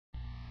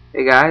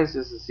Hey guys,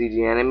 this is CG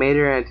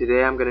Animator, and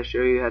today I'm going to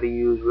show you how to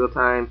use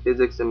real-time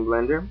physics in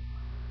Blender.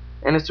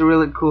 And it's a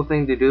really cool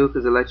thing to do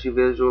because it lets you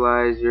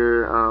visualize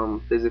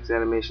your physics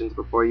animations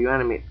before you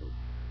animate them.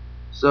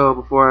 So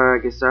before I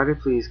get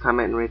started, please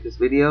comment and rate this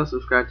video,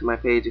 subscribe to my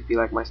page if you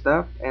like my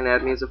stuff, and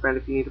add me as a friend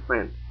if you need a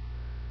friend.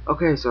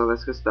 Okay, so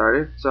let's get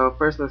started. So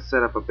first let's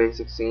set up a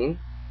basic scene.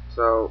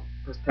 So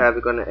press tab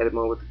to go into edit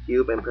mode with the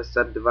cube and press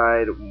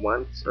subdivide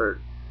once,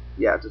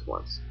 just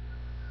once.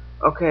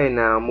 Okay,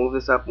 now move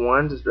this up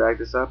one, just drag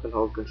this up and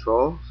hold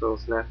control so it'll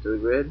snap to the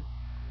grid.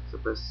 So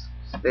press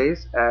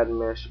space, add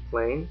mesh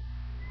plane,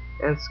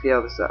 and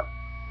scale this up.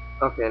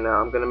 Okay,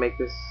 now I'm going to make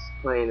this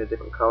plane a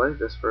different color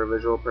just for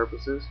visual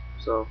purposes.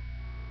 So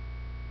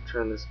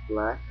turn this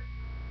black.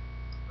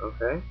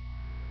 Okay.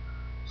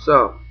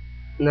 So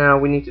now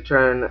we need to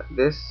turn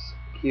this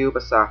cube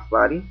a soft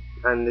body,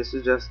 and this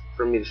is just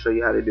for me to show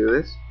you how to do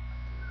this.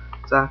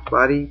 Soft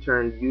body,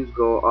 turn use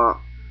go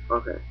off.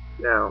 Okay,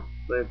 now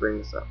let me bring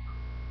this up.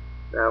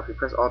 Now if you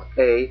press Alt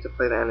A to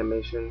play the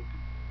animation,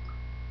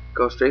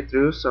 go straight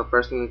through. So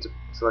first we need to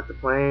select the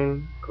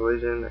plane,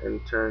 collision, and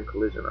turn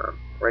collision on.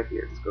 Right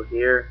here. Just go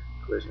here,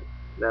 collision.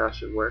 Now it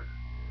should work.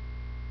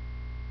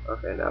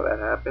 Okay, now that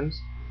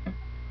happens.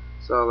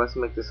 So let's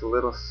make this a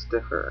little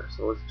stiffer.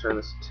 So let's turn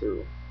this to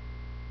 2.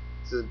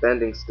 This is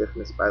bending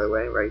stiffness, by the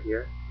way, right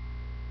here.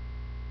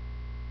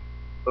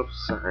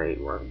 Oops, sorry,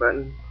 wrong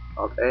button.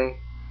 Alt A.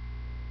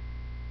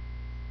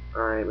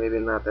 Alright, maybe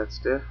not that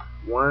stiff.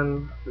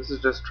 1. This is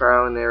just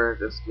trial and error,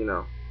 just,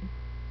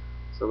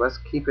 So let's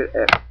keep it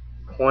at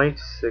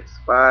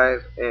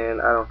 0.65, and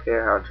I don't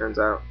care how it turns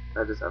out.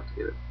 I just have to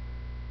get it.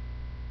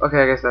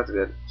 Okay, I guess that's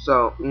good.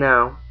 So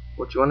now,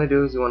 what you want to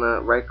do is you want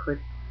to right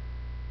click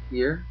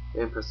here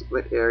and press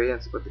split area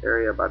and split the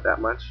area about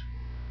that much.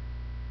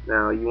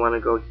 Now you want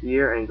to go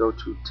here and go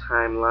to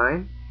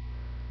timeline,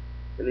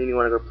 and then you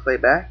want to go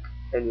playback,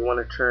 and you want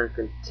to turn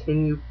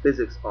continue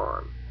physics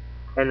on.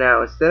 And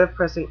now instead of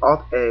pressing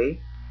Alt A,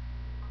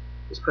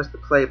 just press the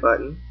play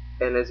button,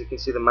 and as you can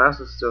see the mouse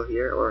is still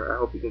here, or I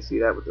hope you can see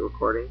that with the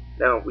recording.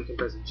 Now we can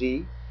press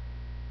G,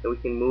 and we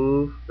can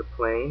move the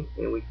plane,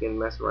 and we can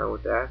mess around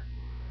with that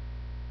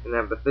and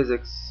have the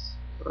physics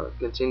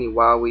continue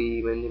while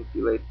we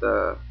manipulate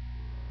the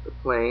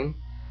plane,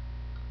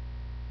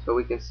 so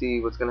we can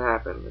see what's going to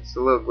happen. It's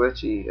a little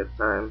glitchy at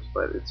times,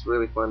 but it's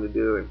really fun to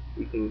do, and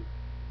you can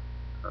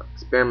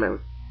experiment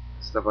with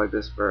stuff like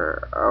this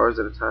for hours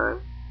at a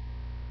time.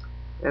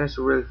 And it's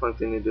a really fun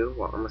thing to do.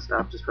 Well, I'm going to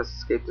stop. Just press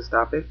escape to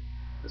stop it.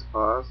 Just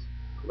pause.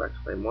 Go back to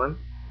frame 1.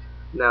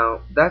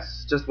 Now,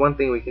 that's just one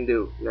thing we can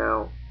do.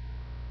 Now,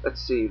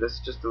 let's see. Let's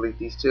just delete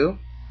these two.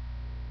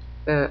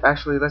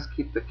 Actually, let's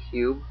keep the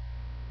cube.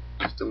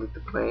 Just delete the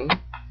plane.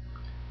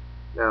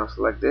 Now,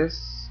 select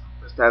this.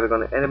 Press tab to go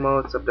into edit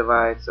mode.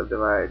 Subdivide,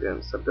 subdivide,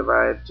 and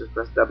subdivide. Just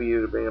press W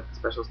to bring up the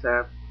specials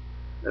tab.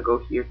 Now go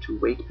here to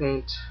weight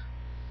paint.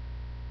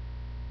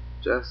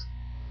 Just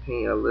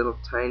paint a little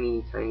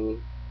tiny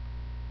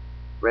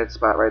red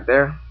spot right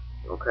there.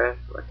 Okay,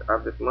 select the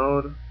object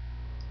mode.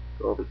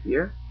 Go over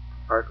here,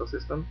 particle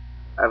system.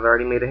 I've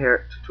already made a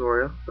hair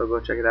tutorial, so go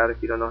check it out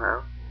if you don't know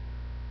how.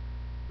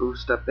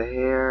 Boost up the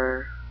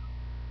hair.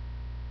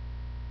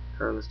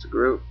 Turn this to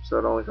group, so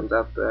it only comes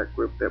out that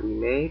group that we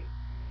made.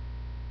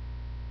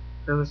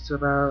 Turn this to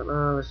about,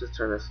 let's just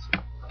turn this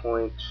to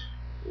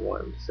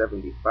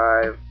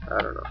 0.175.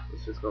 I don't know,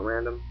 let's just go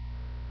random.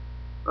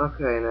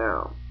 Okay,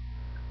 now,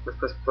 let's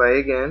press play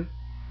again.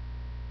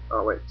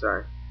 Oh wait,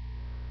 sorry.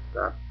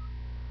 Stop.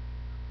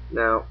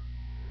 Now,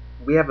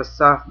 we have a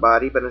soft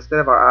body, but instead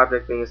of our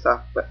object being a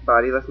soft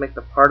body, let's make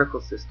the particle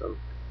system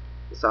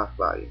the soft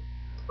body.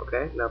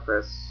 Okay, now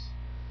press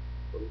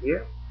over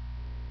here.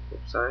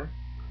 Oops, sorry.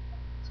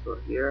 Let's go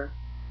here.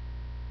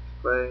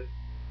 Play.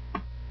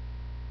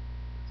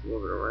 Let's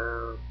move it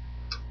around.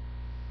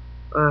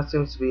 It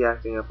seems to be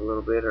acting up a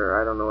little bit, or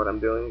I don't know what I'm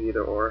doing,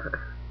 either or.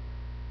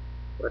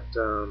 But,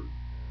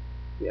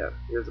 yeah,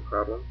 here's the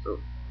problem.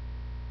 So,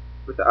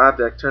 with the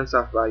object, turn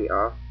soft body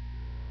off,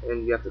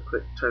 and you have to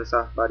click turn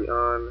soft body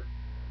on,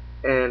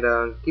 and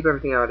keep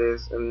everything how it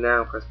is, and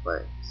now press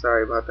play.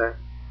 Sorry about that.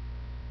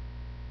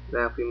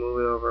 Now if we move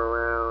it over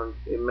around,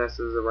 it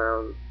messes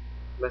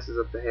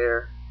up the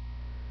hair.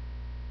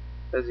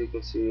 As you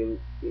can see, you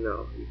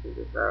can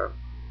just have.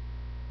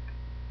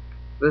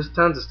 There's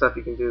tons of stuff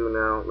you can do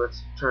now.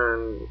 Let's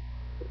turn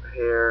the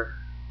hair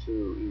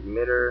to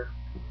emitter.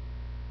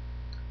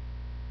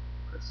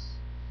 Let's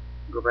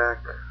go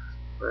back,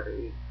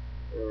 play,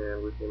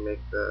 and we can make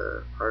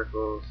the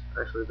particles.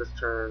 Actually, let's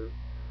turn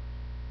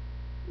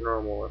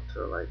normal up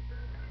to like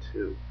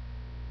 2,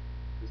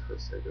 just for the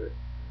sake of it.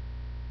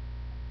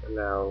 And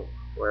now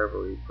wherever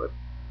we put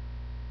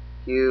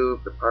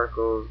cube, the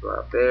particles go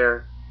out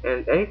there,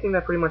 and anything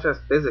that pretty much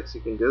has physics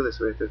you can do this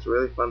with. It's a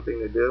really fun thing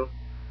to do.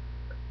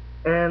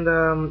 And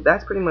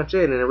that's pretty much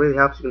it, and it really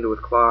helps. You can do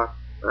with cloth.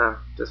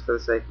 Just for the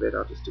sake of it,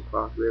 I'll just do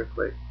cloth real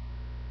quick,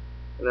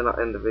 and then I'll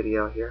end the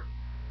video here.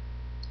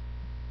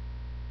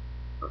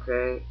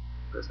 Okay,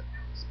 press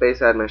space,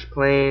 add mesh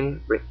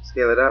plane,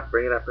 scale it up,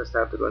 bring it up, press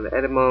tab to go into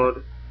edit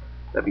mode,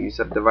 W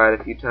subdivide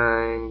a few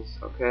times.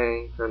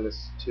 Okay, turn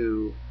this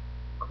to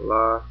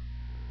cloth.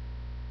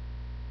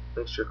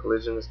 Make sure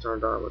collision is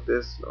turned on with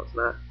this. No, it's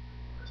not.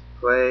 Just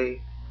play.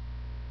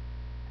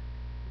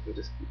 You can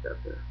just keep that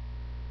there.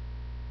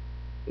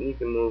 And you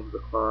can move the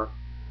cloth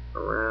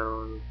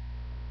around.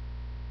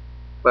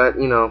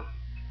 But, you know,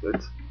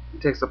 it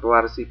takes up a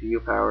lot of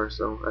CPU power,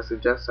 so I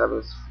suggest having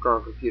a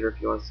strong computer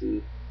if you want to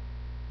see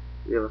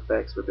real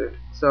effects with it.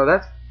 So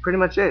that's pretty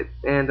much it.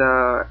 And,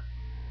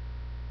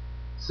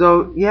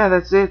 so yeah,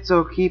 that's it.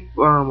 So keep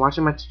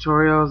watching my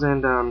tutorials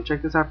and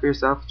check this out for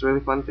yourself. It's a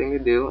really fun thing to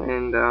do.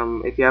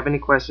 And if you have any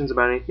questions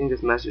about anything,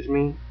 just message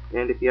me.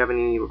 And if you have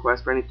any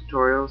requests for any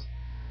tutorials,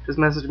 just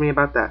message me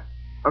about that.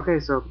 Okay,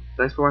 so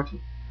thanks for watching.